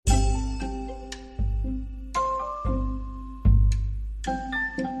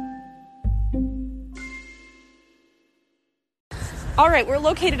All right, we're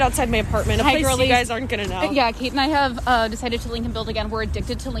located outside my apartment, a place you guys aren't going to know. Yeah, Kate and I have decided to link and build again. We're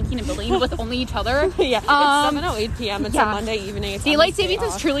addicted to linking and building with only each other. Yeah, it's 7:08 p.m. It's a Monday evening. It's daylight savings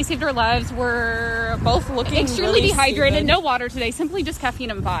has truly saved our lives. We're both looking extremely really dehydrated. stupid. No water today, simply just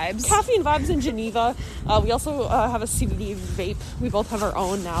caffeine and vibes. Caffeine vibes in Geneva. We also have a CBD vape. We both have our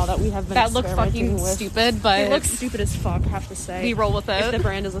own now that we have been experimenting with. Stupid, but it looks stupid as fuck, I have to say. We roll with it. If the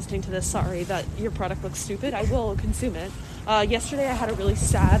brand is listening to this, sorry that your product looks stupid. I will consume it. Yesterday I had a really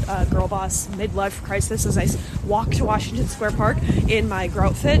sad girl boss midlife crisis as I walked to Washington Square Park in my grow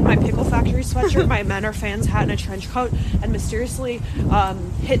outfit, my Pickle Factory sweatshirt, my Men Are Fans hat, and a trench coat, and mysteriously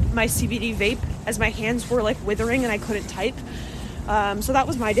hit my CBD vape as my hands were like withering and I couldn't type. So that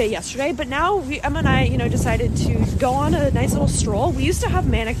was my day yesterday, but now Emma and I, decided to go on a nice little stroll. We used to have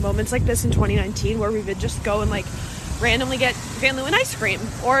manic moments like this in 2019 where we would just go and like randomly get Van Leeuwen ice cream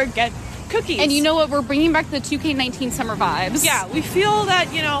or get cookies. And you know what? We're bringing back the 2K19 summer vibes. Yeah, we feel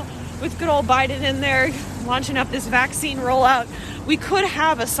that, with good old Biden in there launching up this vaccine rollout, we could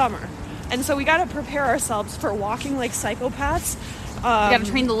have a summer. And so we got to prepare ourselves for walking like psychopaths. We gotta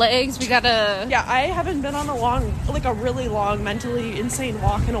train the legs. We gotta... Yeah, I haven't been on a really long, mentally insane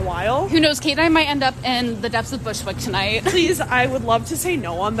walk in a while. Who knows? Kate and I might end up in the depths of Bushwick tonight. Please, I would love to say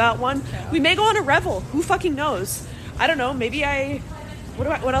no on that one. Yeah. We may go on a revel. Who fucking knows? I don't know. Maybe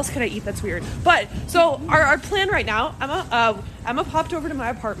what else could I eat that's weird? But, so, our plan right now, Emma popped over to my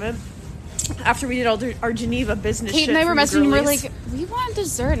apartment after we did all our Geneva business Kate shit. and I were messaging, we were like, we want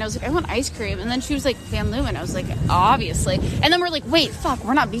dessert. And I was like, I want ice cream. And then she was like, Van Leeuwen. I was like, obviously. And then we're like, wait, fuck,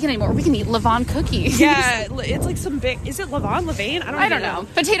 we're not vegan anymore. We can eat Levain cookies. Yeah, it's like some big, is it Levain? I don't know.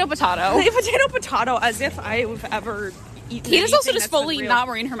 Potato. Potato, as if I've ever eaten. Kate is also just fully not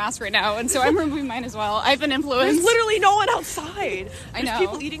wearing her mask right now. And so I'm removing mine as well. I've been influenced. There's literally no one outside. I know. There's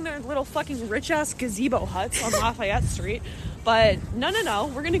people eating their little fucking rich-ass gazebo huts on Lafayette Street. But no.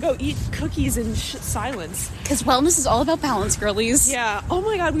 We're going to go eat cookies in silence. Because wellness is all about balance, girlies. Yeah. Oh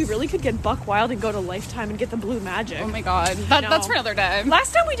my God, we really could get buck wild and go to Lifetime and get the Blue Magic. Oh my God. That's for another day.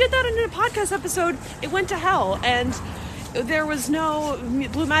 Last time we did that in a podcast episode, it went to hell. And there was no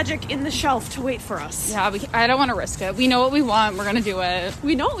Blue Magic in the shelf to wait for us. Yeah, I don't want to risk it. We know what we want. We're going to do it.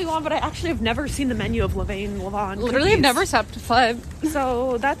 We know what we want, but I actually have never seen the menu of Levain. Literally, I've never stepped foot.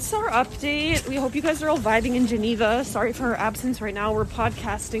 So that's our update. We hope you guys are all vibing in Geneva. Sorry for our absence right now. We're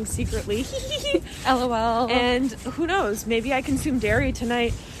podcasting secretly. LOL. And who knows? Maybe I consume dairy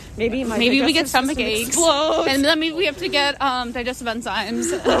tonight. Maybe we get stomach aches. Explodes. And then maybe we have to get digestive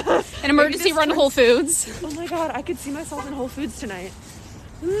enzymes. An emergency run to Whole Foods. Oh my God, I could see myself in Whole Foods tonight.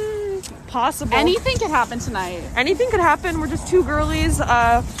 Possible. Anything could happen tonight. Anything could happen. We're just two girlies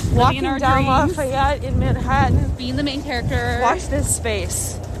walking down Lafayette in Manhattan. Being the main character. Watch this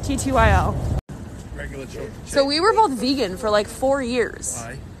space. TTYL. Regular children. So we were both vegan for like 4 years.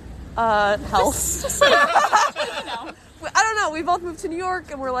 Why? Health. I don't know. We both moved to New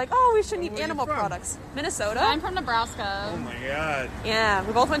York and we're like, oh, we shouldn't eat animal products. Minnesota. I'm from Nebraska. Oh my God. Yeah,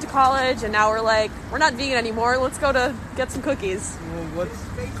 we both went to college and now we're like, we're not vegan anymore. Let's go to get some cookies. Well, what's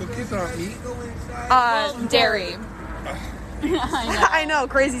cookies on meat? Dairy. I know,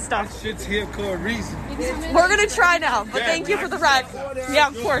 crazy stuff. That shit's here for a reason. We're gonna try now, but thank you for the rec. Yeah,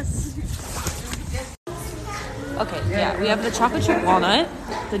 of course. Okay, yeah, we have the chocolate chip walnut,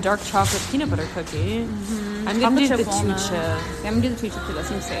 the dark chocolate peanut butter cookie. Mm-hmm. I'm gonna do the 2-chip. Yeah, I'm gonna do the 2-chip too. That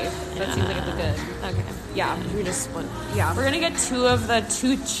seems safe. That seems like it's good. Okay. Yeah, we just split. Yeah, we're gonna get 2 of the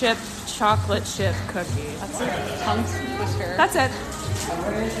 2-chip chocolate chip cookie. That's a tongue twister. That's it.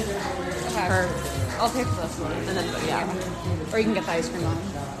 Okay. Perfect. I'll pay for this one. And then, yeah. Or you can get the ice cream on.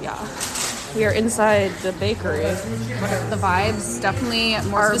 Yeah. We are inside the bakery. What are the vibes? Definitely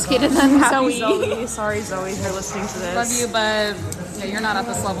more sophisticated than Zoe. Sorry, Zoe, if you're listening to this. Love you, but yeah, you're not at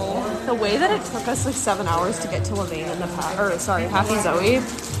this level. The way that it took us like 7 hours to get to Levain in the Happy Zoe.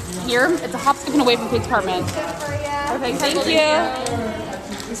 Here, it's a hop, skipping away from Kate's apartment. Perfect. Thank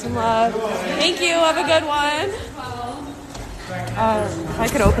you. Peace and love. Thank you. Have a good one. If I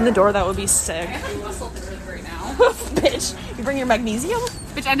could open the door, that would be sick. Right now. Bitch, you bring your magnesium?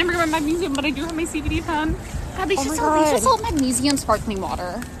 Bitch, I didn't bring my magnesium, but I do have my CBD pen. God, they should sell magnesium sparkling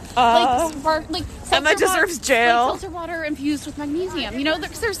water. Emma deserves jail. Like filter water infused with magnesium. You know,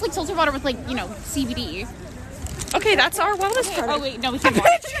 there's like filter water with like, CBD. Okay, that's our wellness product. Oh wait, no, we can't walk.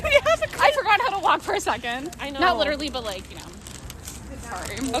 I forgot how to walk for a second. I know. Not literally, but like,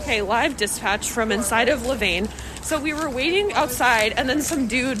 Sorry. Okay, live dispatch from inside of Levain. So we were waiting outside, and then some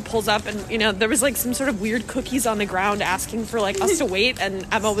dude pulls up, and there was like some sort of weird cookies on the ground asking for like us to wait, and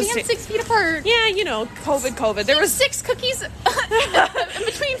Emma was Stand 6 feet apart. Yeah, COVID. There was 6 cookies in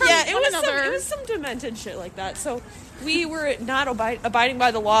between from one another. It was some demented shit like that. So we were not abiding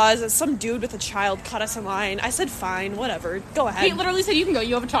by the laws. Some dude with a child cut us in line. I said, fine, whatever, go ahead. He literally said, you can go,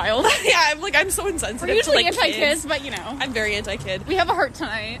 you have a child. Yeah, I'm so insensitive. We're usually to, like, anti-kids, but I'm very anti-kid. We have a heart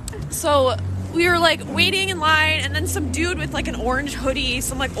tonight. So we were like waiting in line, and then some dude with like an orange hoodie,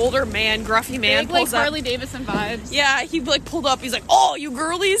 some like older man, gruffy man, Big, pulls like up. Harley Davidson vibes. Yeah, he like pulled up. He's like, "Oh, you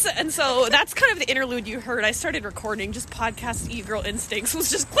girlies!" And so that's kind of the interlude you heard. I started recording, just podcast e-girl instincts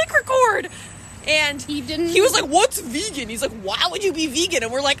was just click record. And he was like, "What's vegan?" He's like, "Why would you be vegan?"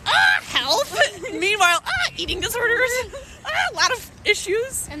 And we're like, health. Meanwhile, eating disorders, a lot of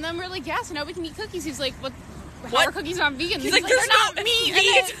issues. And then we're like, yeah, so now we can eat cookies. He's like, how are cookies not vegan? He's like, there's not meat. And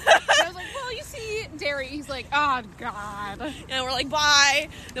I was like, well, you see dairy. He's like, oh God. And we're like, bye.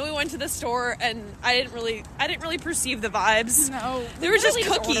 Then we went to the store, and I didn't really perceive the vibes. No, there were just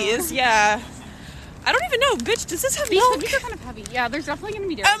cookies. Yeah. I don't even know, bitch. Does this have These milk? cookies are kind of heavy. Yeah, there's definitely gonna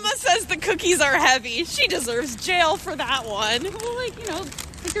be dairy. Emma says the cookies are heavy. She deserves jail for that one. Well, like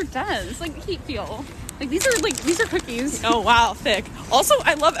they're dense, like heat feel. Like these are cookies. Oh wow, thick. Also,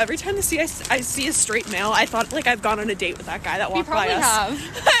 I love every time I see a straight male. I thought like I've gone on a date with that guy that walked by us. You probably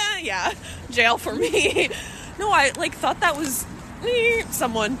have. Yeah, jail for me. No, I like thought that was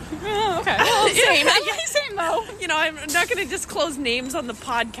someone. Oh, okay. Well, same. Same though. I'm not going to disclose names on the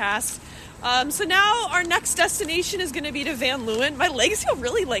podcast. So now our next destination is going to be to Van Leeuwen. My legs feel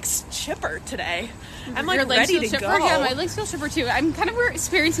really like chipper today. I'm like ready to go. Yeah, my legs feel chipper too. I'm kind of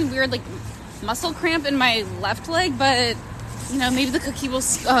experiencing weird like muscle cramp in my left leg, but maybe the cookie will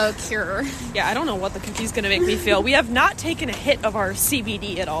cure. Yeah, I don't know what the cookie's going to make me feel. We have not taken a hit of our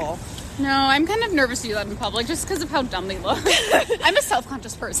CBD at all. No, I'm kind of nervous to do that in public just because of how dumb they look. I'm a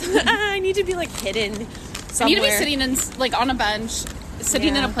self-conscious person. I need to be like hidden somewhere. I need to be sitting in like on a bench,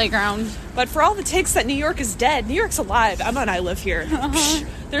 sitting in a playground. But for all the takes that New York is dead, New York's alive. Emma and I live here.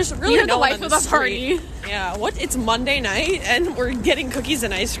 There's really You're no the one life on of the the party. Yeah, it's Monday night, and we're getting cookies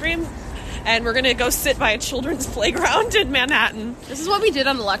and ice cream, and we're gonna go sit by a children's playground in Manhattan. This is what we did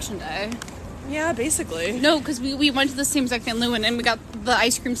on election day. Yeah, basically. No, because we went to the same exact Van Leeuwen, and we got the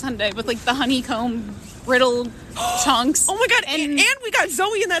ice cream sundae with like the honeycomb brittle chunks. Oh my god, and we got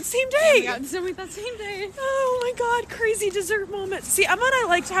Zoe in that same day. We got Zoe that same day. Oh my god, crazy dessert moments. See, Emma and I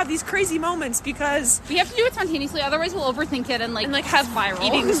like to have these crazy moments because we have to do it spontaneously, otherwise we'll overthink it and like have spiral.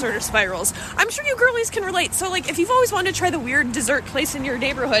 Eating disorder spirals. I'm sure you girlies can relate. So like if you've always wanted to try the weird dessert place in your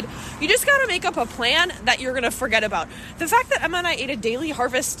neighborhood, you just gotta make up a plan that you're gonna forget about. The fact that Emma and I ate a Daily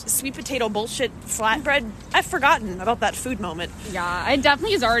Harvest sweet potato bullshit flatbread, I've forgotten about that food moment. Yeah, it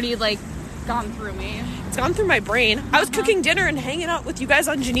definitely has already like gone through me. It's gone through my brain. I was cooking dinner and hanging out with you guys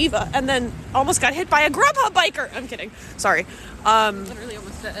on Geneva, and then almost got hit by a Grubhub biker. I'm kidding. Sorry. Literally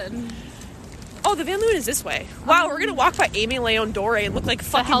almost did. Oh, the Van Leeuwen is this way. Wow, we're gonna walk by Amy Leon Dore and look like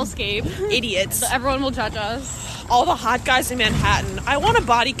fucking hellscape idiots. So everyone will judge us. All the hot guys in Manhattan. I want a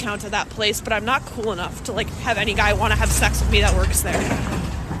body count at that place, but I'm not cool enough to like have any guy want to have sex with me that works there.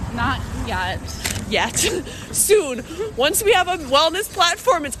 Not yet. Soon. Once we have a wellness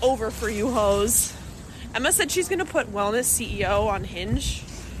platform, it's over for you hoes. Emma said she's gonna put wellness CEO on Hinge.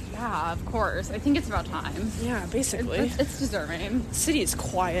 Yeah, of course. I think it's about time. Yeah, basically. It's deserving. The city is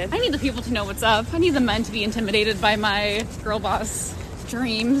quiet. I need the people to know what's up. I need the men to be intimidated by my girl boss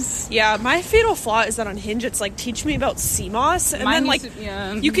dreams. Yeah, my fatal flaw is that on Hinge it's like teach me about CMOS, and Mine then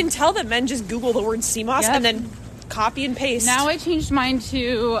like you can tell that men just Google the word CMOS and then copy and paste. Now I changed mine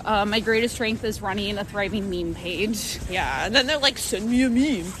to my greatest strength is running a thriving meme page. Yeah, and then they're like, send me a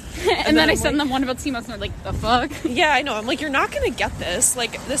meme. and then I send them one about CMOS and they're like, the fuck? Yeah, I know. I'm like, you're not gonna get this.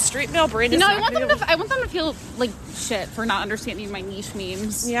 Like, the straight male brain is not I want them to feel like shit for not understanding my niche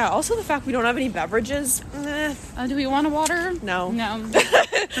memes. Yeah, also the fact we don't have any beverages. Do we want a water? No. I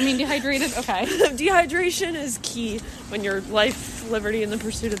mean, dehydrated? Okay. Dehydration is key when you're life, liberty, and the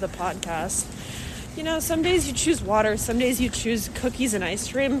pursuit of the podcast. Some days you choose water, some days you choose cookies and ice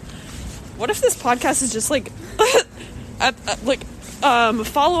cream. What if this podcast is just like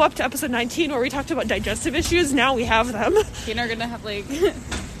follow up to episode 19 where we talked about digestive issues? Now we have them. We're gonna have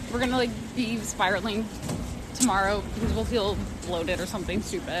we're gonna be spiraling tomorrow because we'll feel bloated or something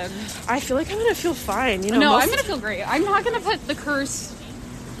stupid. I feel like I'm gonna feel fine. No, I'm gonna feel great. I'm not gonna put the cursed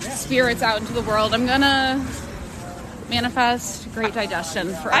spirits out into the world. I'm gonna manifest great digestion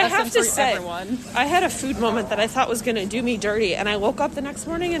for us and for everyone. I had a food moment that I thought was going to do me dirty, and I woke up the next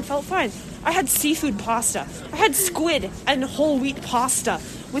morning and felt fine. I had seafood pasta. I had squid and whole wheat pasta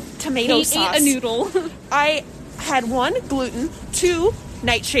with tomato sauce. Ate a noodle. I had 1, gluten, 2,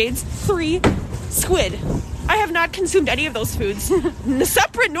 nightshades, 3, squid. I have not consumed any of those foods,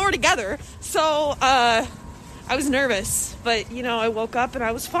 separate nor together. So, I was nervous, but, you know, I woke up and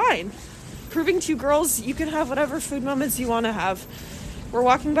I was fine. Proving to you girls, you can have whatever food moments you want to have. We're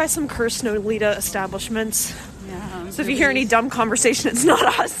walking by some cursed Nolita establishments. Yeah. So if you hear any dumb conversation, it's not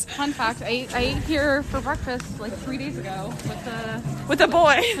us. Fun fact, I ate here for breakfast like 3 days ago with a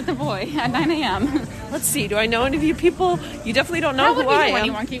boy. With a boy at 9 a.m. Let's see, do I know any of you people? You definitely don't know who I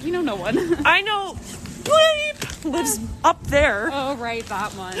am. We know no one. I know Bleep lives up there. Oh, right,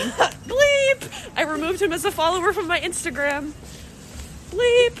 that one. Bleep! I removed him as a follower from my Instagram.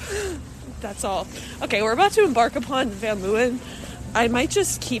 Bleep! That's all. Okay, we're about to embark upon Van Leeuwen. I might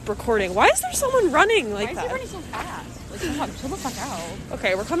just keep recording. Why is there someone running like that? Why is he running so fast? Like, come on, chill the fuck out.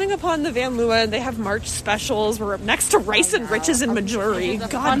 Okay, we're coming upon the Van Leeuwen. They have March specials. We're next to Rice and Riches in Missouri.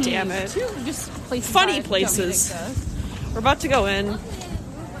 God damn it. Funny places. We're about to go in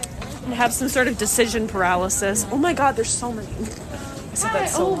and have some sort of decision paralysis. Oh my god, there's so many. I said that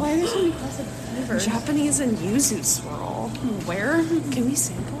so why are there so many classic flavors? Japanese and yuzu swirl. Where? Can we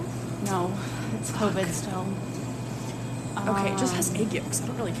sample? No, it's COVID still. Okay, it just has egg yolks. I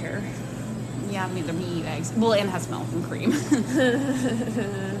don't really care. Yeah, neither me eat eggs. Well, and has milk and cream.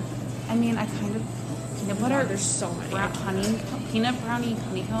 I mean, I kind of peanut butter. God, there's so many. Peanut brownie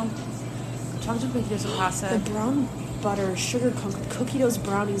honeycomb. Chocolate cookie dough classic. The brown butter sugar cookie doughs,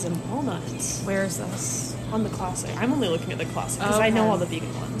 brownies, and walnuts. Where is this? On the classic. I'm only looking at the classic because I know all the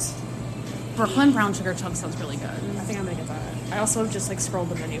vegan ones. Brooklyn brown sugar chunk sounds really good. I think I'm gonna get that. I also just like scrolled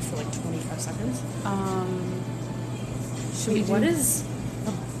the menu for like 25 seconds. Should we do... What is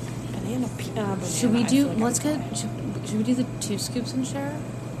the banana? Should we do... Should we do the 2 scoops and share?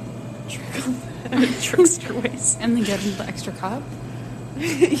 Trickster ways. And then get the extra cup?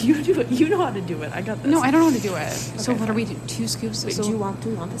 You do it. You know how to do it. I got this. No, I don't know how to do it. Okay, so what are we doing? 2 scoops? Wait, so, do you want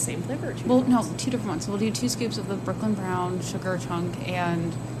the same flavor or 2 Well, different no, 2 different ones. So we'll do 2 scoops of the Brooklyn brown sugar chunk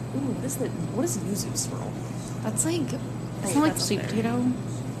and... Ooh, what is yuzu swirl? That's like... It's not like sweet potato.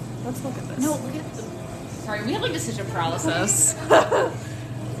 Let's look at this. No, look at the... Sorry, we have like decision paralysis.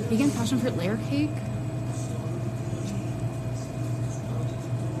 Vegan passion fruit layer cake.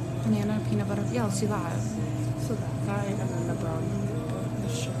 Banana, peanut butter. Yeah, let's do that. So that guy and then the brown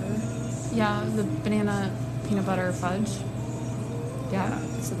sugar. Yeah, the banana, peanut butter fudge. Yeah.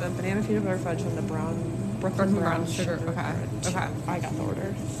 So the banana peanut butter fudge and the Brooklyn brown sugar. Okay. I got the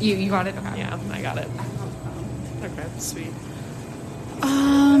order. You got it? Okay. Yeah, I got it. Okay, sweet.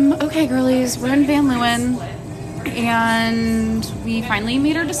 Okay, girlies, we're in Van Leeuwen, and we finally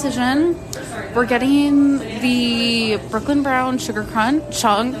made our decision. We're getting the Brooklyn Brown Sugar Crunch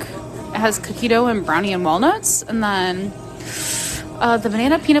chunk. It has cookie dough and brownie and walnuts, and then the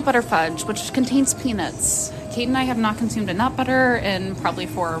banana peanut butter fudge, which contains peanuts. Kate and I have not consumed a nut butter in probably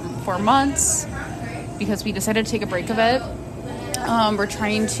 4 months because we decided to take a break of it. We're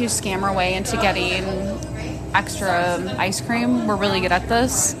trying to scam our way into getting extra ice cream. We're really good at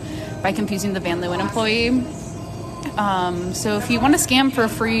this by confusing the Van Leeuwen employee. So if you want to scam for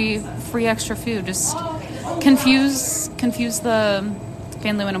free extra food, just confuse the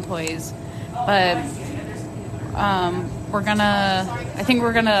Van Leeuwen employees. But I think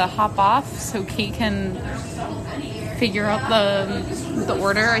we're gonna hop off so Kate can figure out the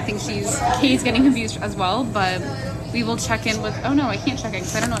order. I think Kate's getting confused as well, but we will check in with... Oh no, I can't check in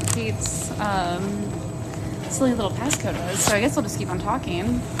because I don't know what Kate's silly little passcode is, so I guess I'll just keep on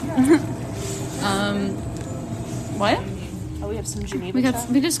talking. What? Oh, we have some Geneva.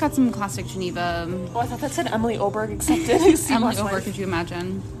 We just got some classic Geneva. Oh, I thought that said Emily Oberg accepted. Emily Oberg, could you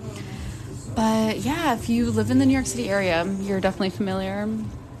imagine? But yeah, if you live in the New York City area, you're definitely familiar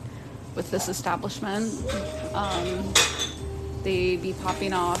with this establishment. They be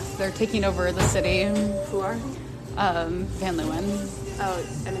popping off. They're taking over the city. Who are? Van Leeuwen. Oh,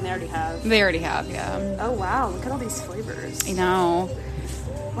 I mean, they already have, yeah. Oh, wow. Look at all these flavors. I know.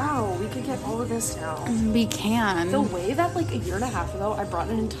 Wow, we could get all of this now. We can. The way that, like, a year and a half ago, I brought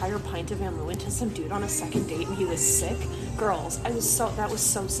an entire pint of Van Leeuwen to some dude on a second date and he was sick. Girls, that was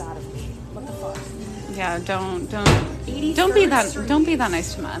so sad of me. What the fuck? Yeah, don't be that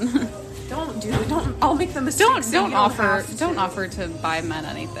nice to men. Don't. I'll make the mistake. Don't offer to buy men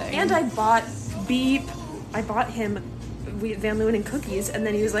anything. And I bought him Van Leeuwen and cookies, and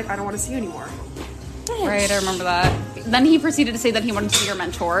then he was like, I don't want to see you anymore. Right, I remember that. Then he proceeded to say that he wanted to be your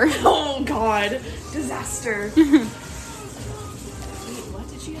mentor. Oh, God. Disaster. Wait, what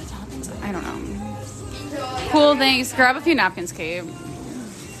did she have toppings on? I don't know. Cool, thanks. Grab a few napkins, Kate.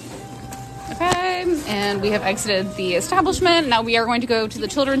 Okay, and we have exited the establishment. Now we are going to go to the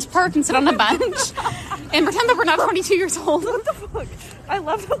children's park and sit on a bench And pretend that we're not 22 years old. What the fuck? I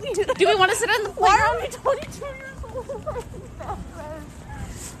love that we did that. Do we want to sit in the Why playground? are we 22 years old?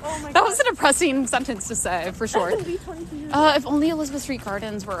 Oh my god. That was a depressing sentence to say, for sure. Be 22 years If only Elizabeth Street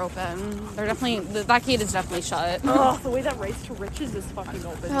Gardens were open. They're definitely, that gate is definitely shut. Oh, the way that Race to Riches is fucking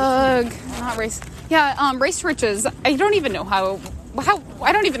open. Ugh, not race. Yeah, Race to Riches. I don't even know how,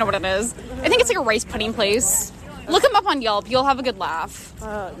 I don't even know what it is. I think it's like a rice pudding place. Look them up on Yelp. You'll have a good laugh.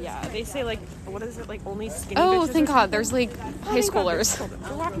 Yeah, they say like, what is it, like only skinny Oh, bitches thank or God. something? There's like high schoolers.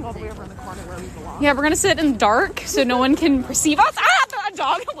 We're walking all the way over in the corner where we belong. Yeah, we're gonna sit in the dark so no one can perceive us. Ah, a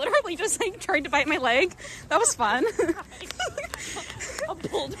dog literally just like tried to bite my leg. That was fun. A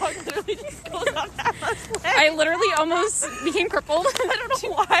bulldog literally just goes up that much leg. I literally almost became crippled. I don't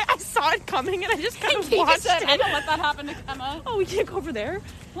know why. I saw it coming and I just kind of Kate watched just said, I it. don't let that happen to Emma. Oh, we can't go over there?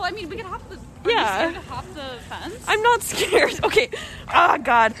 Well, I mean, we could hop the. Yeah. Are you scared to hop the fence? I'm not scared. Okay. Oh,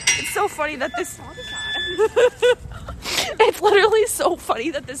 God. It's so funny that this... It's literally so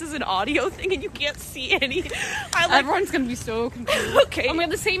funny that this is an audio thing and you can't see any... Everyone's gonna be so confused. Okay. And we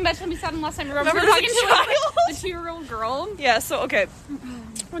had the same bench that we sat in last time. Remember Remember we were talking the to like, child? the 2-year-old girl? Yeah, so, okay.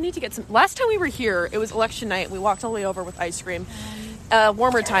 I need to get some... Last time we were here, it was election night. We walked all the way over with ice cream.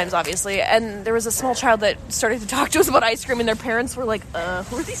 Warmer times, obviously. And there was a small child that started to talk to us about ice cream, and their parents were like,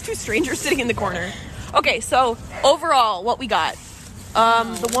 who are these two strangers sitting in the corner? Okay, so, overall, what we got.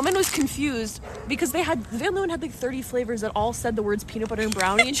 The woman was confused because Van Leeuwen had like 30 flavors that all said the words peanut butter and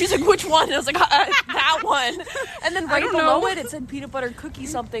brownie, and she's like, which one? And I was like, that one. And then right below it said peanut butter cookie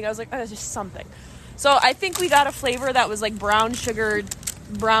something. I was like, oh, it's just something. So I think we got a flavor that was like brown sugar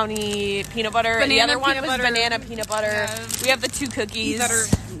brownie peanut butter, and the other one was banana peanut butter. Yeah. We have the two cookies that are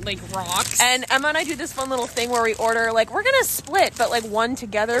like rocks. And Emma and I do this fun little thing where we order, like, we're gonna split, but like one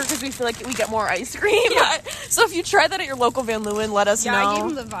together because we feel like we get more ice cream. Yeah. So if you try that at your local Van Leeuwen, let us know. I gave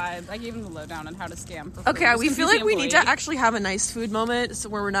him the vibe. I gave him the lowdown on how to scam for food. Okay, we feel like we need to actually have a nice food moment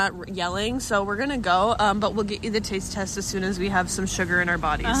where we're not yelling. So we're gonna go, but we'll get you the taste test as soon as we have some sugar in our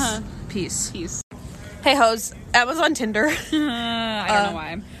bodies. Peace. Hey hoes, Emma's on Tinder. I don't know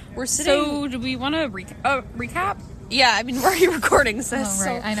why. We're sitting. So do we want to recap? Yeah, I mean, we're already recording, sis. Oh,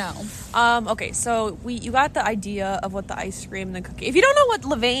 right. So, I know. Okay, so you got the idea of what the ice cream and the cookie. If you don't know what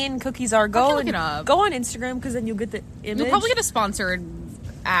Levain cookies are, go look it up. Go on Instagram because then you'll get the image. You'll probably get a sponsored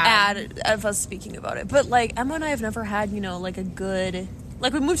ad of us speaking about it. But like Emma and I have never had, like a good.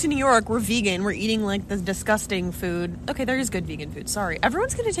 Like, we moved to New York, we're vegan, we're eating, like, this disgusting food. Okay, there is good vegan food, sorry.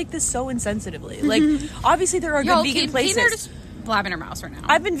 Everyone's gonna take this so insensitively. Like, obviously there are good vegan places. They're just blabbing her mouse right now.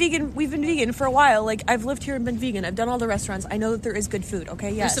 We've been vegan for a while. Like, I've lived here and been vegan. I've done all the restaurants. I know that there is good food,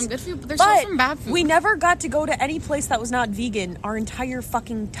 okay? Yes. There's some good food, but there's also some bad food. We never got to go to any place that was not vegan our entire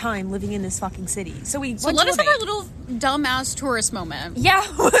fucking time living in this fucking city. So let us have our little dumbass tourist moment. Yeah,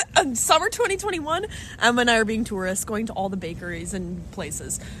 summer 2021, Emma and I are being tourists, going to all the bakeries and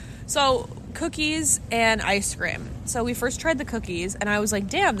places. So, cookies and ice cream. So we first tried the cookies, and I was like,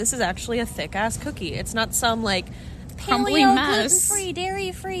 damn, this is actually a thick-ass cookie. It's not some, like, crumbly mess. Gluten-free,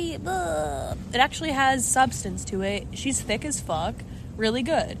 dairy-free, blah. It actually has substance to it. She's thick as fuck. Really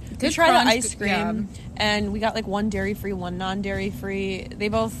good. We tried the ice cream, and we got, like, one dairy-free, one non-dairy-free. They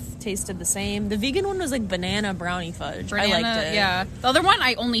both tasted the same. The vegan one was, like, banana brownie fudge. I liked it. Yeah. The other one,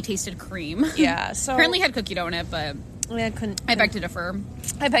 I only tasted cream. Yeah, so... Apparently had cookie dough in it, but... I beg to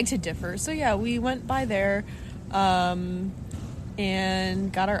differ. So, yeah, we went by there, and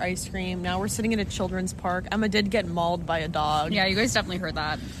got our ice cream. Now we're sitting in a children's park. Emma did get mauled by a dog. Yeah, you guys definitely heard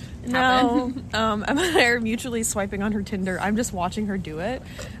that. No, Emma and I are mutually swiping on her Tinder. I'm just watching her do it.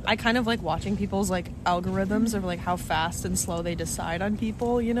 I kind of like watching people's like algorithms of like how fast and slow they decide on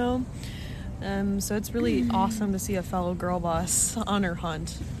people, so it's really awesome to see a fellow girl boss on her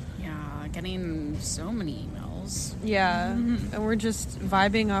hunt. Yeah, getting so many emails. Yeah, and we're just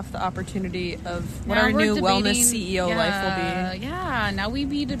vibing off the opportunity of what our new wellness CEO life will be. Yeah, now we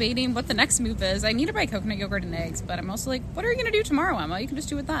be debating what the next move is. I need to buy coconut yogurt and eggs, but I'm also like, what are you going to do tomorrow, Emma? You can just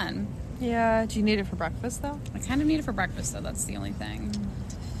do it then. Yeah, do you need it for breakfast, though? I kind of need it for breakfast, though. That's the only thing.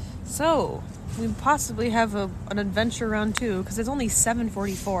 So, we possibly have an adventure round 2, because it's only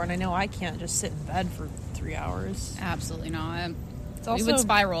 7:44, and I know I can't just sit in bed for 3 hours. Absolutely not. We would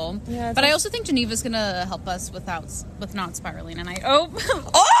spiral. Yeah, but I also think Geneva's going to help us with not spiraling. And Oh!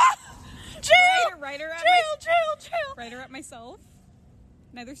 Jail! Write her at myself.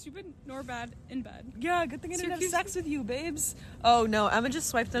 Neither stupid nor bad in bed. Yeah, good thing I didn't have sex with you, babes. Oh, no. Emma just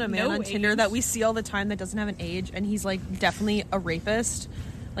swiped on a man on Tinder that we see all the time that doesn't have an age, and he's, like, definitely a rapist.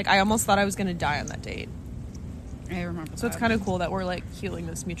 Like, I almost thought I was going to die on that date. I remember So it's kind of cool that we're, like, healing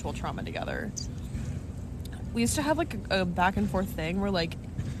this mutual trauma together. We used to have, like, a back and forth thing where, like,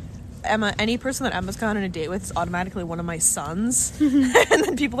 Emma, any person that Emma's gone on a date with is automatically one of my sons. And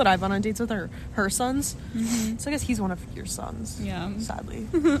then people that I've gone on dates with are her sons. So I guess he's one of your sons. Yeah. Sadly.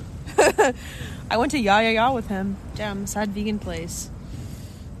 I went to Ya with him. Damn, sad vegan place.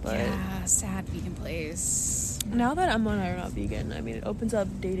 But Yeah, sad vegan place. now that Emma and I are not vegan, I mean, it opens up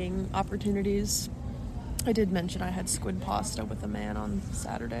dating opportunities. I did mention I had squid pasta with a man on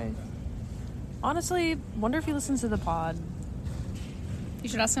Saturday. Honestly, wonder if he listens to the pod. You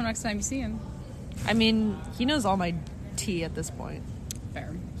should ask him next time you see him. I mean, he knows all my tea at this point.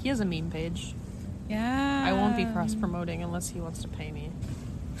 Fair. He has a meme page. Yeah. I won't be cross-promoting unless he wants to pay me.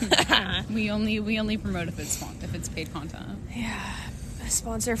 We only promote if it's paid content. Yeah.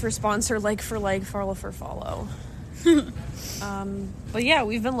 Sponsor for sponsor, like for like, follow for follow. But yeah,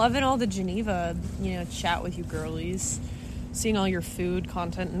 we've been loving all the Geneva, chat with you girlies. Seeing all your food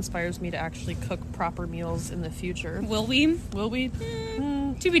content inspires me to actually cook proper meals in the future. Will we? Will we?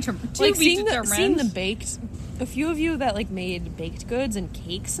 To be determined. Seeing the baked, a few of you that like made baked goods and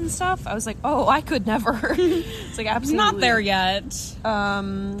cakes and stuff, I was like, oh, I could never. It's like absolutely Not there yet.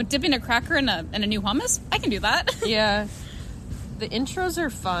 But dipping a cracker in a new hummus, I can do that. Yeah. The intros are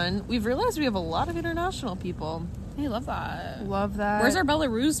fun. We've realized we have a lot of international people. I love that. Love that. Where's our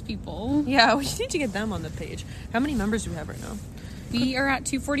Belarus people? Yeah, we need to get them on the page. How many members do we have right now? We are at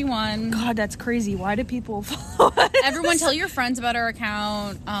 241. God, that's crazy. Why do people follow us? Everyone tell your friends about our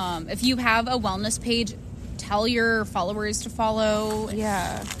account. If you have a wellness page, tell your followers to follow.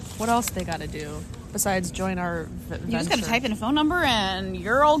 Yeah. What else they got to do besides join our venture? You just got to type in a phone number and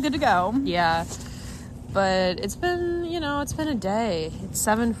you're all good to go. Yeah. But it's been, it's been a day. It's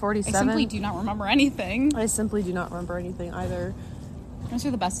 7:47. I simply do not remember anything. I simply do not remember anything either. Those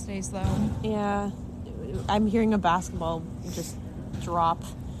are the best days, though. Yeah. I'm hearing a basketball just drop.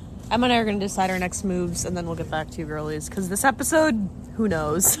 Emma and I are going to decide our next moves, and then we'll get back to you girlies. Because this episode, who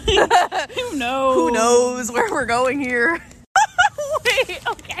knows? Who knows? Who knows where we're going here? Wait,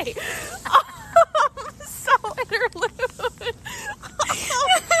 okay. So interlude.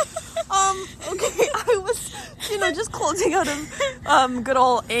 Okay, I was, just closing out of good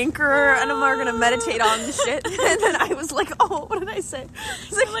old Anchor, and I'm gonna meditate on the shit. And then I was like, oh, what did I say? I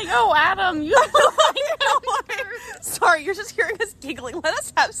was like, oh, Adam, you sorry, you're just hearing us giggling. Let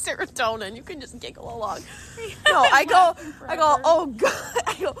us have serotonin. You can just giggle along. No, I go,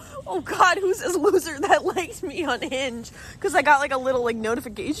 oh God, who's this loser that liked me on Hinge? Because I got like a little like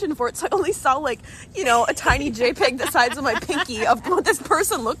notification for it, so I only saw like, a tiny JPEG the size of my pinky of what this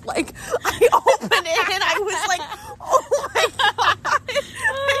person looked like. I opened it and I was like, oh my God. I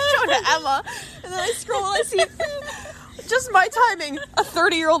showed it to Emma, and then I scroll and I see, just my timing, a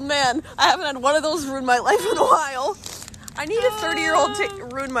 30-year-old man. I haven't had one of those ruin my life in a while. I need a 30-year-old to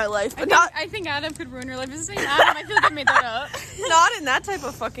ruin my life, but I think Adam could ruin your life. Is his name Adam? I feel like I made that up. Not in that type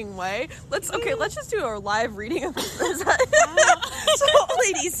of fucking way. Let's just do a live reading of this. So,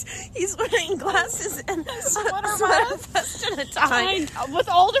 ladies, he's wearing glasses and a sweater vest and a tie. With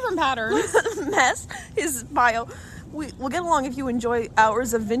all different patterns. Mess. His bio. We'll get along if you enjoy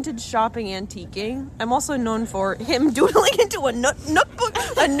hours of vintage shopping antiquing. I'm also known for him doodling into a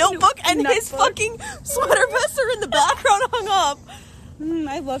notebook, and his fucking sweater vests are in the background hung up.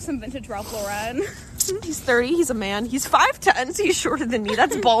 I love some vintage Ralph Lauren. He's 30. He's a man. He's 5'10", so he's shorter than me.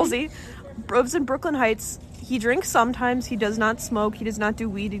 That's ballsy. Lives in Brooklyn Heights. He drinks sometimes. He does not smoke. He does not do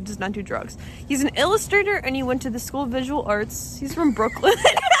weed. He does not do drugs. He's an illustrator, and he went to the School of Visual Arts. He's from Brooklyn.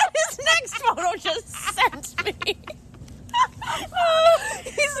 His next photo just sent me.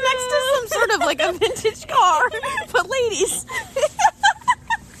 He's next to some sort of like a vintage car. But ladies,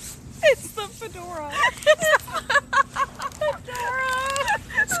 It's the fedora.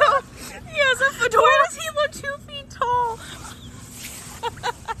 So he has a fedora. Why does he look 2 feet tall?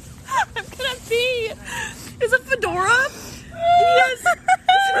 I'm gonna pee. Is a fedora? He has some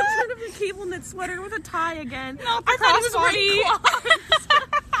sort of a cable knit sweater with a tie again. Not the I thought he was crossbody. wearing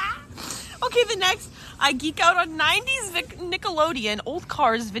clogs. Okay, the next, I geek out on 90s Nickelodeon, old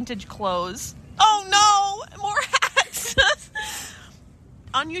cars, vintage clothes. Oh no, more hats.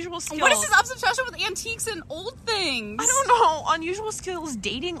 Unusual skills. What is his obsession with antiques and old things? I don't know. Unusual skills,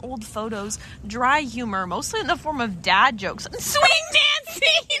 dating old photos, dry humor, mostly in the form of dad jokes, and swing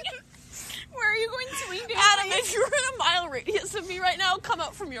dancing. Where are you going swing dancing? Adam, if you're in a mile radius of me right now, come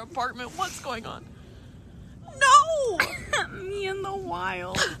out from your apartment. What's going on? No! Me in the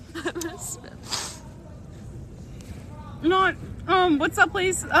wild. Not, what's that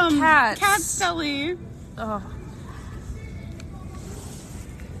place? Cats. Cat's Deli. Oh.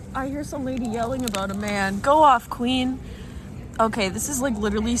 I hear some lady yelling about a man. Go off, queen. Okay, this is like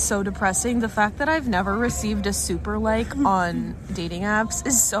literally so depressing. The fact that I've never received a super like on dating apps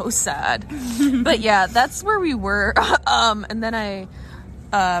is so sad. But yeah, that's where we were. And then I,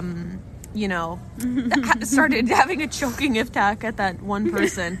 started having a choking attack at that one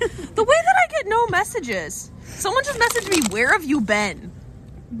person. The way that I get no messages. Someone just messaged me, "Where have you been?"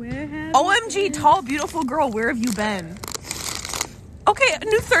 OMG, tall, beautiful girl, where have you been? Okay, a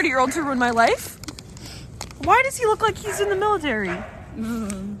new 30-year-old to ruin my life. Why does he look like he's in the military?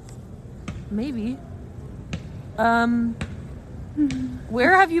 Maybe.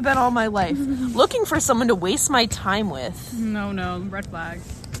 Where have you been all my life? Looking for someone to waste my time with. No, red flag.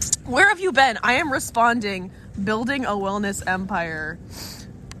 Where have you been? I am responding, building a wellness empire.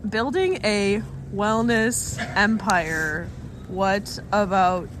 Building a wellness empire. What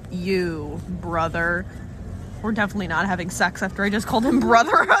about you, brother? We're definitely not having sex after I just called him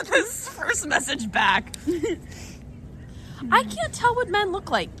brother on this first message back. I can't tell what men look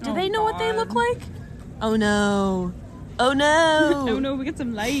like. Do they know what they look like? Oh no. Oh no. Oh no, we get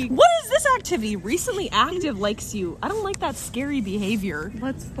some likes. What is this activity? Recently active likes you. I don't like that scary behavior.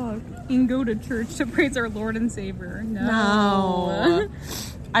 Let's fuck and go to church to praise our Lord and Savior. No.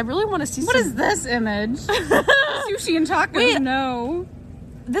 I really want to see What is this image? Sushi and tacos? Wait. No.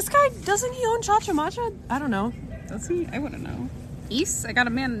 This guy, doesn't he own Chacha Matcha? I don't know. Does he? I wouldn't know. Ace? I got a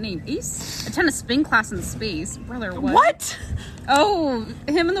man named Ace. Attend a spin class in space. Brother, what? What? Oh,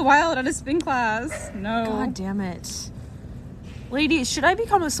 him in the wild at a spin class. No. God damn it. Ladies, should I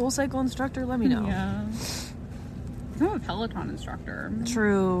become a SoulCycle instructor? Let me know. Yeah. I'm a Peloton instructor.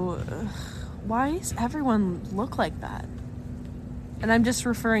 True. Why does everyone look like that? And I'm just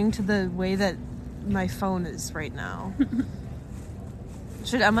referring to the way that my phone is right now.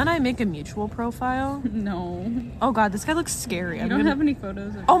 Should Emma and I make a mutual profile? No. Oh god, this guy looks scary. You don't have any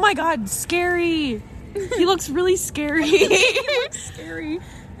photos of Oh my god, scary! He looks really scary. He looks scary.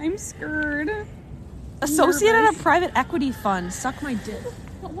 I'm scared. Associate at a private equity fund. Suck my dick.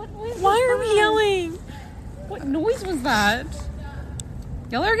 What noise Why was are we that? yelling? What noise was that?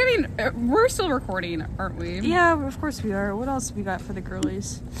 Y'all are getting... we're still recording, aren't we? Yeah, of course we are. What else we got for the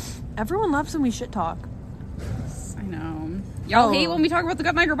girlies? Everyone loves when we shit talk. I know. Y'all hate when we talk about the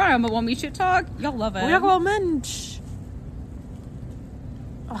gut microbiome, but when we shit talk, y'all love it. We talk about men.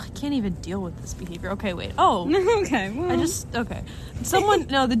 Oh, I can't even deal with this behavior. Okay, wait. Oh. Okay, well. Okay. Someone,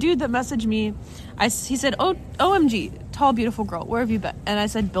 no, the dude that messaged me, he said, "Oh, OMG, tall, beautiful girl, where have you been?" And I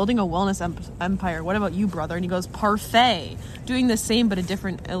said, "Building a wellness empire. What about you, brother?" And he goes, "Parfait. Doing the same, but a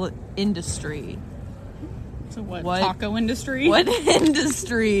different industry." So what? Taco industry? What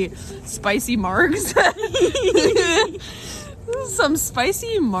industry? Spicy margs? Some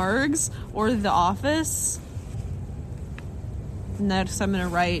spicy margs or The Office? Next, I'm gonna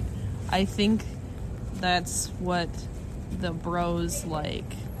write, I think that's what the bros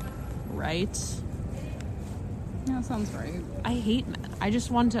like, right? Yeah, sounds right. I hate men. I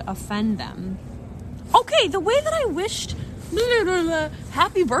just want to offend them. Okay, the way that I wished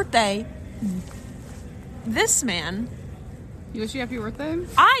happy birthday, this man. You wish you happy birthday?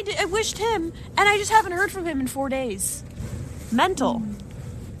 I wished him, and I just haven't heard from him in 4 days. Mental.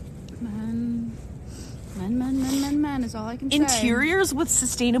 Men is all I can say. Interiors with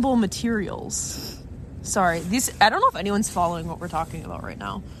sustainable materials. Sorry, I don't know if anyone's following what we're talking about right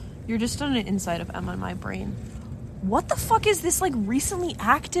now. You're just on the inside of Emma and my brain. What the fuck is this, like, recently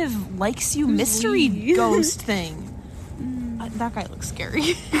active likes you mystery ghost thing? That guy looks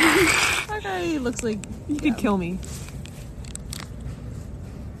scary. That guy looks like he could kill me.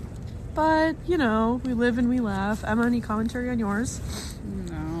 But, you know, we live and we laugh. Emma, any commentary on yours?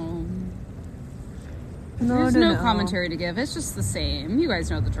 There's no commentary to give. It's just the same. You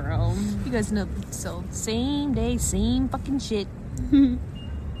guys know the drill. You guys know, so same day, same fucking shit. Oh,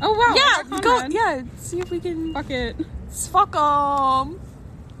 wow. Yeah, go. Yeah, see if we can. Fuck it. Fuck 'em.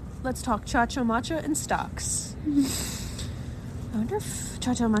 Let's talk Chacha Matcha and stocks. I wonder if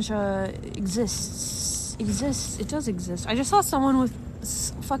Chacha Matcha exists. It does exist. I just saw someone with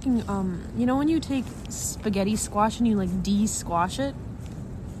fucking, you know when you take spaghetti squash and you, like, de-squash it?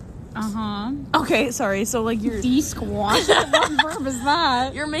 Uh-huh. Okay, sorry. So, like, you're... De-squash? What verb is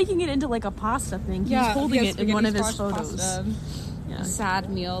that? You're making it into, like, a pasta thing. He's holding it in one of his photos. Pasta. Yeah. A sad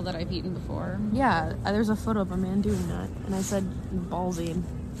meal that I've eaten before. Yeah, there's a photo of a man doing that. And I said, ballsy.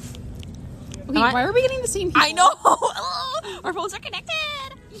 Wait, why are we getting the same people? I know! Our phones are connected!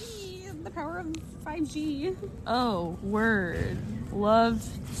 The power of 5G. Oh, word. Love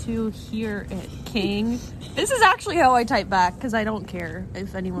to hear it, King. This is actually how I type back, because I don't care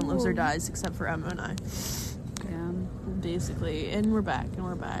if anyone lives or dies, except for Emma and I. Yeah. Basically. And we're back.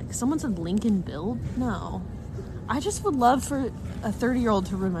 Someone said Lincoln Build? No. I just would love for a 30-year-old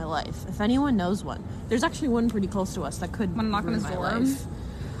to ruin my life. If anyone knows one. There's actually one pretty close to us that could Wanna knock on his ruin door? my life.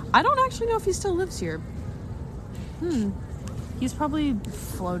 I don't actually know if he still lives here. He's probably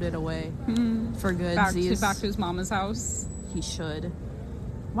floated away for good. Back to his mama's house. He should.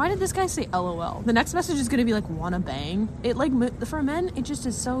 Why did this guy say LOL? The next message is going to be like, wanna bang? It like, for men, it just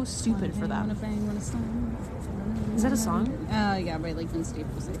is so stupid for them. Wanna bang, wanna song. Is that a song? Yeah, by like Vince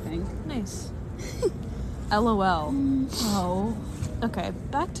Staples, I think. Nice. LOL. Oh. Okay,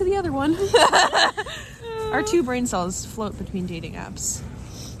 back to the other one. Our 2 brain cells float between dating apps.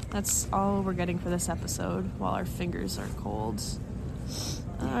 That's all we're getting for this episode while our fingers are cold.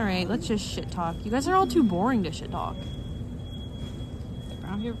 Alright, let's just shit talk. You guys are all too boring to shit talk. The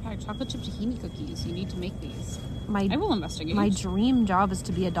brown paper packed chocolate chip tahini cookies. You need to make these. I will investigate. My dream job is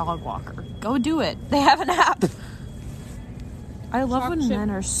to be a dog walker. Go do it. They have an app. I love when men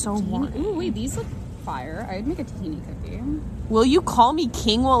are so boring. Ooh, wait, these look fire. I'd make a tahini cookie. Will you call me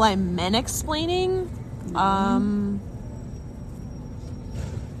king while I'm men-explaining?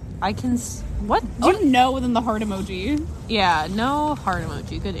 I can... What? Oh, no, within the heart emoji. Yeah, no heart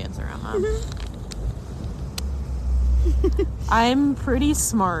emoji. Good answer, Emma. I'm pretty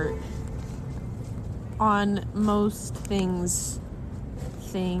smart on most things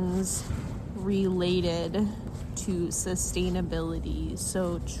related to sustainability,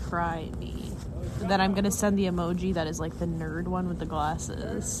 so try me. Then I'm gonna send the emoji that is like the nerd one with the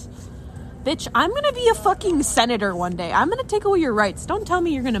glasses. Bitch, I'm gonna be a fucking senator one day. I'm gonna take away your rights. Don't tell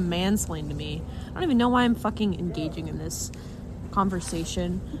me you're gonna mansplain to me. I don't even know why I'm fucking engaging in this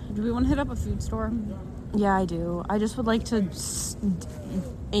conversation. Do we want to hit up a food store? Yeah, I do. I just would like to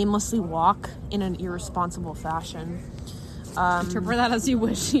aimlessly walk in an irresponsible fashion. Interpret that as you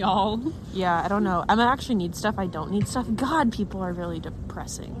wish, y'all. Yeah, I don't know. Emma actually needs stuff. I don't need stuff. God, people are really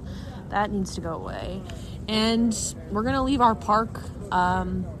depressing. That needs to go away. And we're gonna leave our park.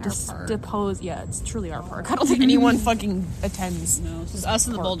 Depose. Yeah, it's truly our park. I don't think anyone fucking attends. No, it's just us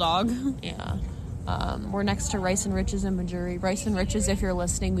and the bulldog. Yeah. We're next to Rice and Riches in Missouri. Rice and Riches, if you're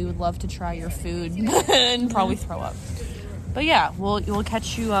listening, we would love to try your food and probably throw up. But yeah, we'll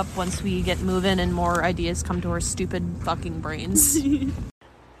catch you up once we get moving and more ideas come to our stupid fucking brains.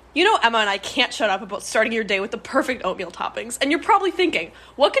 You know, Emma and I can't shut up about starting your day with the perfect oatmeal toppings. And you're probably thinking,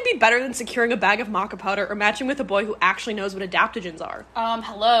 what could be better than securing a bag of maca powder or matching with a boy who actually knows what adaptogens are?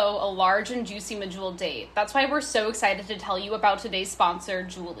 Hello, a large and juicy medjool date. That's why we're so excited to tell you about today's sponsor,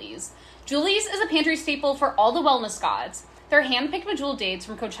 Julie's. Julie's is a pantry staple for all the wellness gods. Their hand-picked medjool dates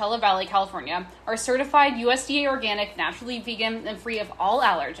from Coachella Valley, California, are certified USDA organic, naturally vegan, and free of all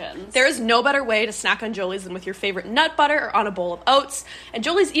allergens. There is no better way to snack on Jolie's than with your favorite nut butter or on a bowl of oats, and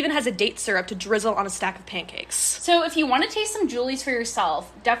Jolie's even has a date syrup to drizzle on a stack of pancakes. So if you want to taste some Julie's for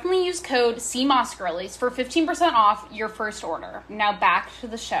yourself, definitely use code CMOSGirlies for 15% off your first order. Now back to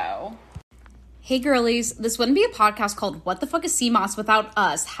the show. Hey girlies, this wouldn't be a podcast called What the Fuck is CMOS without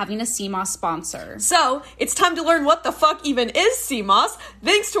us having a CMOS sponsor. So, it's time to learn what the fuck even is CMOS,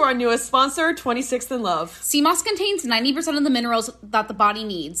 thanks to our newest sponsor, 26th in Love. CMOS contains 90% of the minerals that the body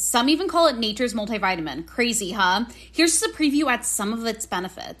needs. Some even call it nature's multivitamin. Crazy, huh? Here's just a preview at some of its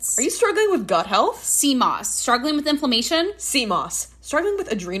benefits. Are you struggling with gut health? CMOS. Struggling with inflammation? CMOS. Struggling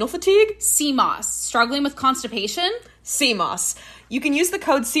with adrenal fatigue? CMOS. Struggling with constipation? CMOS. You can use the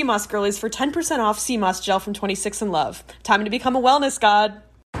code CMOS Girlies for 10% off CMOS gel from 26 in Love. Time to become a wellness god.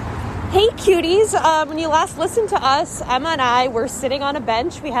 Hey cuties, when you last listened to us, Emma and I were sitting on a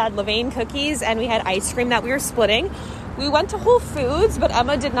bench. We had Levain cookies and we had ice cream that we were splitting. We went to Whole Foods, but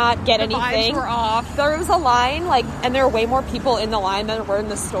Emma did not get anything. The vibes were off. There was a line, and there were way more people in the line than were in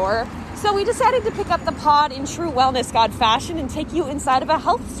the store. So we decided to pick up the pod in true wellness god fashion and take you inside of a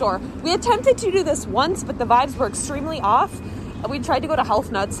health store. We attempted to do this once, but the vibes were extremely off. We tried to go to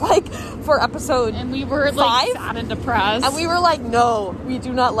Health Nuts, for episode 5. And we were, sad and depressed. And we were like, no, we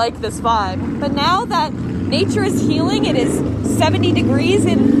do not like this vibe. But now that nature is healing, it is 70 degrees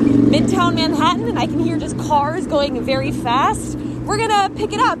in Midtown Manhattan, and I can hear just cars going very fast. We're gonna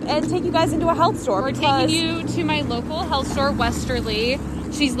pick it up and take you guys into a health store. We're taking you to my local health store, Westerly.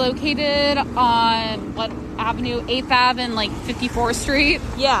 She's located on, avenue? 8th Ave and, 54th Street.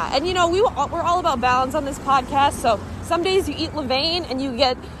 Yeah, and we're all about balance on this podcast, so some days you eat Levain and you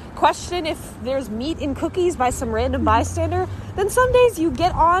get questioned if there's meat in cookies by some random bystander. Then some days you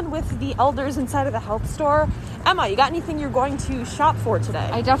get on with the elders inside of the health store Emma, you got anything you're going to shop for today?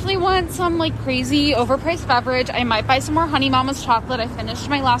 I definitely want some like crazy overpriced beverage. I might buy some more Honey Mama's chocolate. I finished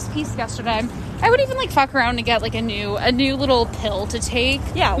my last piece yesterday. I would even like fuck around and get like a new little pill to take.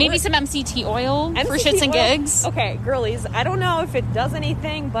 Yeah, maybe some MCT oil for shits and gigs. Okay, girlies, I don't know if it does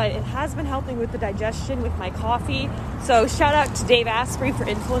anything, but it has been helping with the digestion with my coffee. So shout out to Dave Asprey for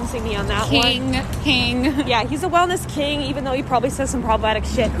influencing me on that King. Yeah, he's a wellness king, even though he probably says some problematic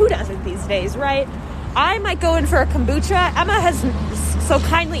shit. Who doesn't these days, right? I might go in for a kombucha. Emma has so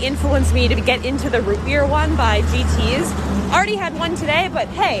kindly influenced me to get into the root beer one by GT's. Already had one today, but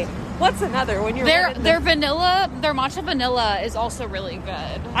hey, what's another when you're... Their matcha vanilla is also really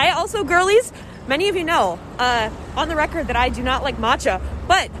good. I also, girlies, many of you know, on the record that I do not like matcha,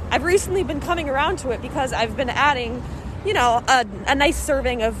 but I've recently been coming around to it because I've been adding, you know, a nice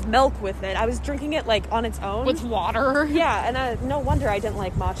serving of milk with it. I was drinking it like on its own. With water. Yeah, and no wonder I didn't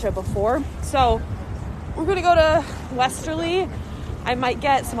like matcha before. So we're gonna go to Westerly. I might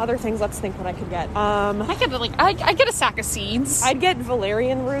get some other things. Let's think what I could get. I get a sack of seeds. I'd get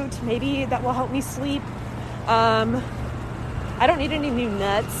valerian root. Maybe that will help me sleep. I don't need any new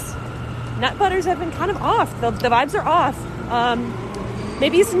nuts. Nut butters have been kind of off. The vibes are off.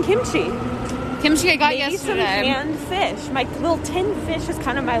 Maybe some kimchi. Kimchi I got maybe yesterday. Some canned fish. My little tinned fish is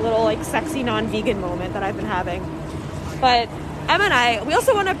kind of my little like sexy non-vegan moment that I've been having. But Emma and I, we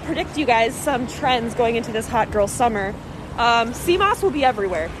also want to predict you guys some trends going into this hot girl summer. Sea moss will be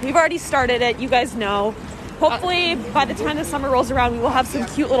everywhere. We've already started it. You guys know. Hopefully, by the time the summer rolls around, we will have some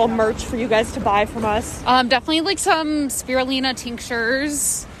cute little merch for you guys to buy from us. Definitely like some spirulina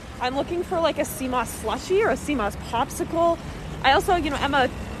tinctures. I'm looking for like a sea moss slushie or a sea moss popsicle. I also, you know, Emma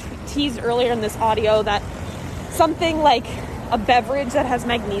teased earlier in this audio that something like a beverage that has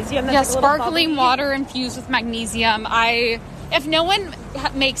magnesium. That's like sparkling water infused with magnesium. If no one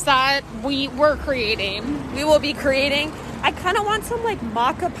makes that, we're creating. We will be creating. I kind of want some like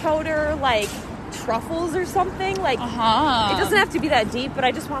maca powder, like truffles or something. Like it doesn't have to be that deep, but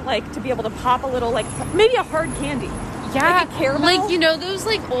I just want like to be able to pop a little, like maybe a hard candy. Yeah, like a caramel. Like, you know those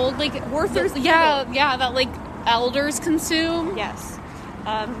like old like Werther's. Yeah, that like elders consume. Yes.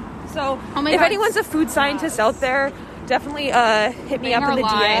 So if anyone's a food scientist out there, definitely hit me up in the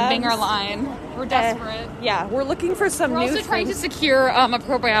DMs. Bang our line. We're desperate. Yeah, we're looking for some new We're also trying to secure a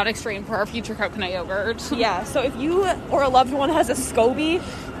probiotic strain for our future coconut yogurt. Yeah, so if you or a loved one has a SCOBY,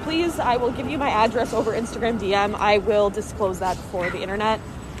 please, I will give you my address over Instagram DM. I will disclose that for the internet.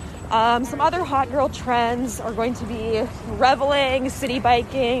 Some other hot girl trends are going to be reveling, city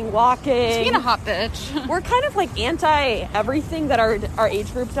biking, walking. Just being a hot bitch. We're kind of like anti everything that our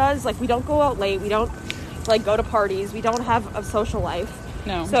age group does. Like, we don't go out late. We don't like go to parties. We don't have a social life.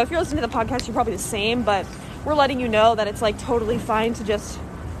 No. So if you're listening to the podcast, you're probably the same, but we're letting you know that it's like totally fine to just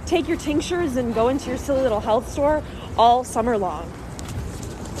take your tinctures and go into your silly little health store all summer long.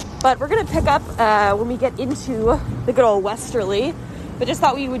 But we're going to pick up when we get into the good old Westerly. But just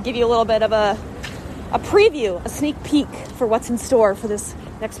thought we would give you a little bit of a preview, a sneak peek for what's in store for this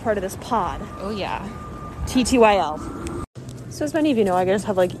next part of this pod. Oh, yeah. TTYL. So as many of you know, I just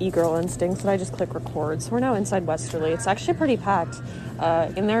have like e-girl instincts, and I just click record. So we're now inside Westerly. It's actually pretty packed.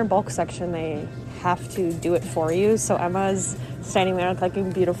 In their bulk section, they have to do it for you. So Emma's standing there like a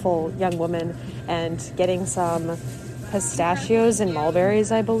beautiful young woman and getting some pistachios and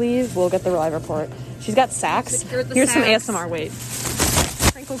mulberries, I believe. We'll get the live report. She's got sacks. Here's some ASMR. Wait.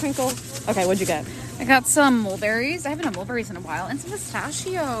 Crinkle, crinkle. Okay, what'd you get? I got some mulberries. I haven't had mulberries in a while. And some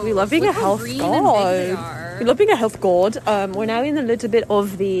pistachios. We love being a health gold. We love being a health gold. We're now in a little bit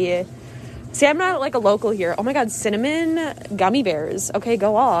of the... See, I'm not like a local here. Oh my god, cinnamon gummy bears. Okay,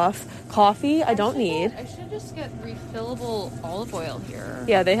 go off. Coffee, I don't need. I should just get refillable olive oil here.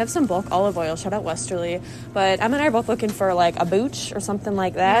 Yeah, they have some bulk olive oil. Shout out Westerly. But Emma and I are both looking for like a booch or something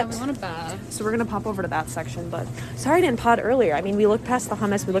like that. Yeah, we want a bath. So we're going to pop over to that section. But sorry I didn't pod earlier. I mean, we looked past the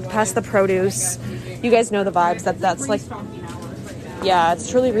hummus. We looked past the produce. You guys know the vibes. That's like... Yeah, it's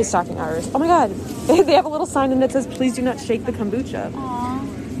truly restocking hours. Oh my god. They have a little sign in that says, please do not shake the kombucha.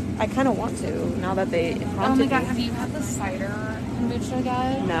 Aww. I kind of want to, now that they prompted Oh my god, me. have you had the cider kombucha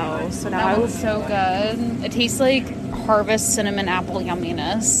guy? No, so now That one's so good. It tastes like harvest cinnamon apple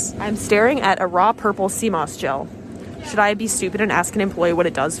yumminess. I'm staring at a raw purple sea moss gel. Should I be stupid and ask an employee what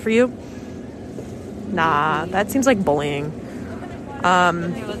it does for you? Nah, that seems like bullying. They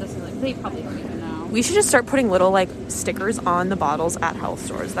probably don't even know. We should just start putting little like stickers on the bottles at health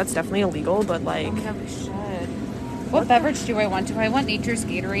stores. That's definitely illegal, but like... Yeah, we should. What beverage do I want? Do I want Nature's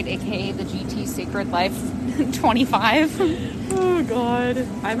Gatorade, aka the GT Sacred Life 25? Oh god.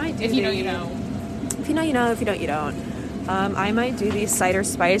 I might do If you know, you know. If you know, you know. If you don't, you don't. I might do the cider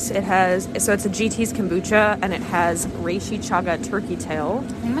spice. It's a GT's kombucha, and it has reishi chaga turkey tail.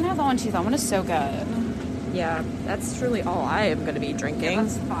 I'm gonna have that one too. That one is so good. Yeah, that's truly all I am going to be drinking. Yeah,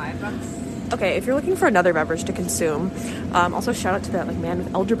 that's 5. Okay, if you're looking for another beverage to consume, also shout out to that man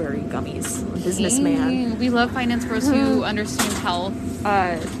with elderberry gummies, businessman. We love finance bros who understand health.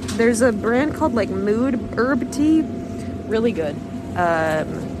 There's a brand called Mood Herb Tea, really good.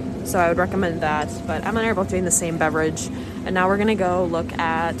 So I would recommend that. But Emma and I are both doing the same beverage, and now we're gonna go look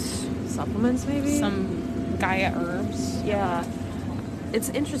at supplements, maybe Some Gaia herbs. Yeah. It's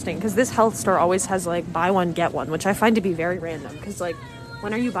interesting because this health store always has buy one get one, which I find to be very random. Because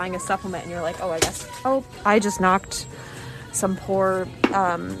when are you buying a supplement and you're like, I just knocked some poor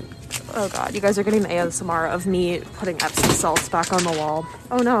oh god, you guys are getting the ASMR of me putting Epsom salts back on the wall.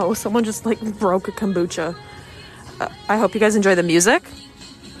 Oh no, someone just broke a kombucha. I hope you guys enjoy the music.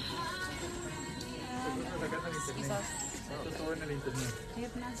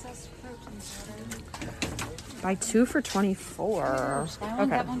 Buy 2 for $24. Buy one,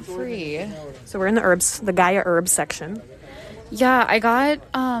 get one free. So we're in the Gaia herbs section. Yeah, I got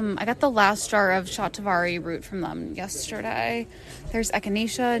the last jar of Shatavari root from them yesterday. There's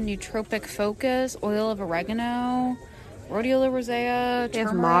echinacea, nootropic focus, oil of oregano, rhodiola rosea, They have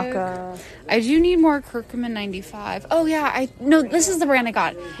turmeric. maca. I do need more curcumin 95. Oh yeah, this is the brand I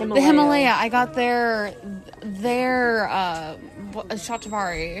got. Himalaya. The Himalaya. I got their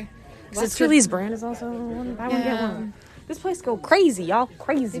Shatavari. Westerly's brand is also buy one get one. This place go crazy, y'all.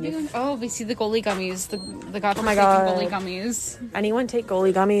 Crazy. Oh, we see the Goli gummies. The God my God. Goli gummies. Anyone take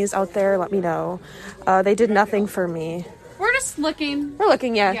Goli gummies out there? Let me know. They did nothing for me. We're just looking. We're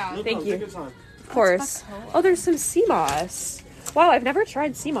looking, yeah. Yeah. Thank you. Of course. Oh, there's some sea moss. Wow, I've never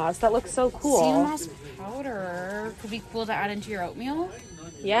tried sea moss. That looks so cool. Sea moss powder could be cool to add into your oatmeal.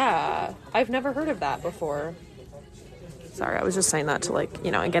 Yeah, I've never heard of that before. Sorry, I was just saying that to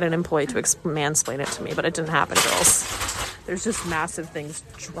get an employee to mansplain it to me, but it didn't happen, girls. There's just massive things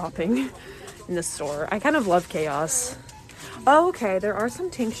dropping in the store. I kind of love chaos. Oh, okay, there are some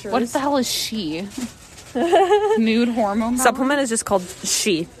tinctures. What the hell is she? Nude hormone powder? Supplement is just called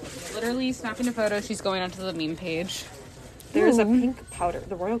She. Literally snapping a photo. She's going onto the meme page. There's a pink powder.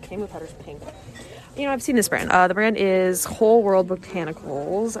 The Royal Camu powder is pink. I've seen this brand. The brand is Whole World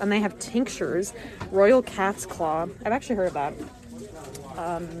Botanicals, and they have tinctures. Royal Cat's Claw. I've actually heard of that.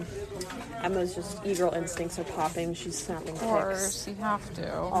 Emma's just e-girl instincts are popping. She's snapping pics. Of course, you have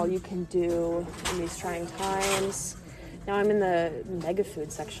to. All you can do in these trying times. Now I'm in the mega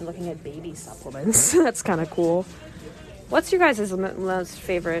food section looking at baby supplements. That's kind of cool. What's your guys' most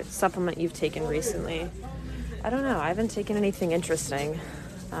favorite supplement you've taken recently? I don't know. I haven't taken anything interesting.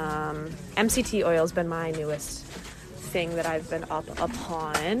 MCT oil has been my newest thing that I've been up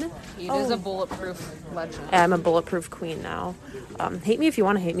upon. It is a bulletproof legend. I'm a bulletproof queen now. Hate me if you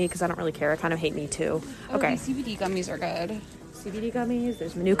want to hate me, because I don't really care. I kind of hate me too. Okay. These CBD gummies are good. CBD gummies.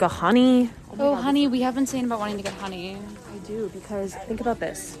 There's Manuka honey. Oh, honey. We have been saying about wanting to get honey. I do, because think about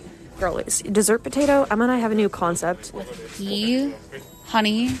this. Girl, it's dessert potato. Emma and I have a new concept. Bee,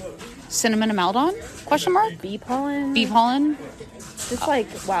 honey, cinnamon and maldon? Question mark? Bee pollen. Bee pollen?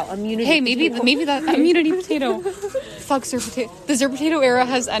 Just wow, immunity. Hey, maybe that immunity potato. Fuck dessert potato. The dessert potato era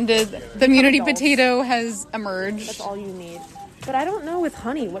has ended. The immunity potato has emerged. That's all you need. But I don't know with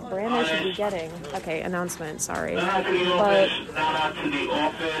honey what brand I should be getting. Okay, announcement, sorry. But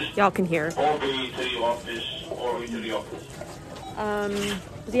y'all can hear.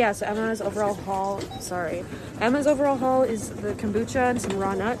 Yeah, so Emma's overall haul is the kombucha and some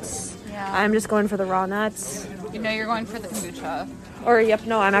raw nuts. Yeah. I'm just going for the raw nuts. You're going for the kombucha.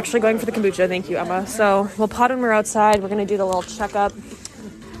 I'm actually going for the kombucha. Thank you, Emma. So we'll pot when we're outside. We're going to do the little checkup.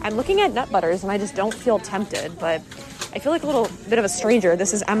 I'm looking at nut butters, and I just don't feel tempted, but I feel like a little bit of a stranger.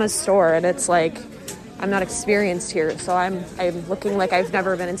 This is Emma's store, and it's I'm not experienced here, so I'm looking like I've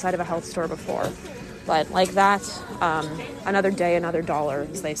never been inside of a health store before. But another day, another dollar,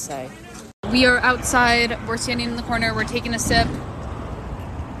 as they say. We are outside. We're standing in the corner. We're taking a sip.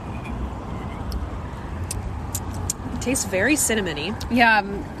 It tastes very cinnamony. Yeah,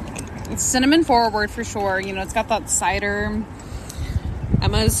 it's cinnamon forward for sure. It's got that cider.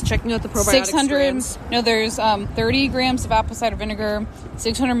 Emma's checking out the probiotic 600. strands. No, there's 30 grams of apple cider vinegar,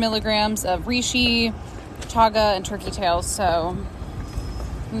 600 milligrams of reishi, chaga, and turkey tails. So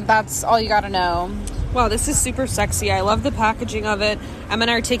that's all you gotta know. Wow, this is super sexy. I love the packaging of it. Emma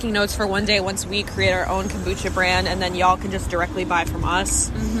and I are taking notes for one day once we create our own kombucha brand, and then y'all can just directly buy from us.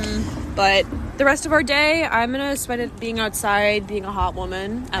 Mm-hmm. But the rest of our day, I'm gonna spend it being outside, being a hot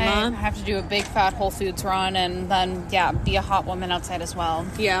woman. Emma, I have to do a big fat Whole Foods run and then be a hot woman outside as well.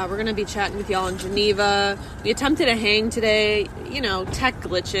 yeah, we're gonna be chatting with y'all in Geneva. We attempted a hang today. You know, tech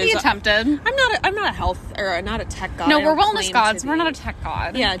glitches. We attempted. I'm not a health or not a tech god. No, I we're don't wellness claim gods. to We're be. not a tech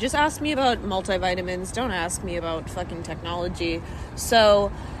god. Yeah, just ask me about multivitamins. Don't ask me about fucking technology.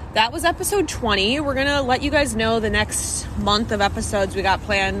 So that was episode 20. We're going to let you guys know the next month of episodes we got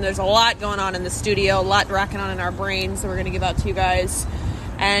planned. There's a lot going on in the studio, a lot racking on in our brains that we're going to give out to you guys.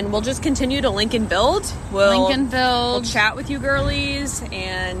 And we'll just continue to link and build. We'll chat with you girlies.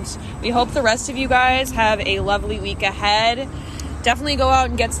 And we hope the rest of you guys have a lovely week ahead. Definitely go out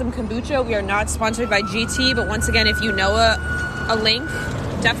and get some kombucha. We are not sponsored by GT, but once again, if you know a link,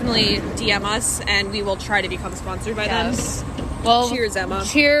 definitely DM us and we will try to become sponsored by them. Well, cheers, Emma.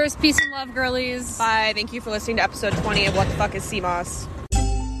 Cheers. Peace and love, girlies. Bye. Thank you for listening to episode 20 of What the Fuck is CMOS.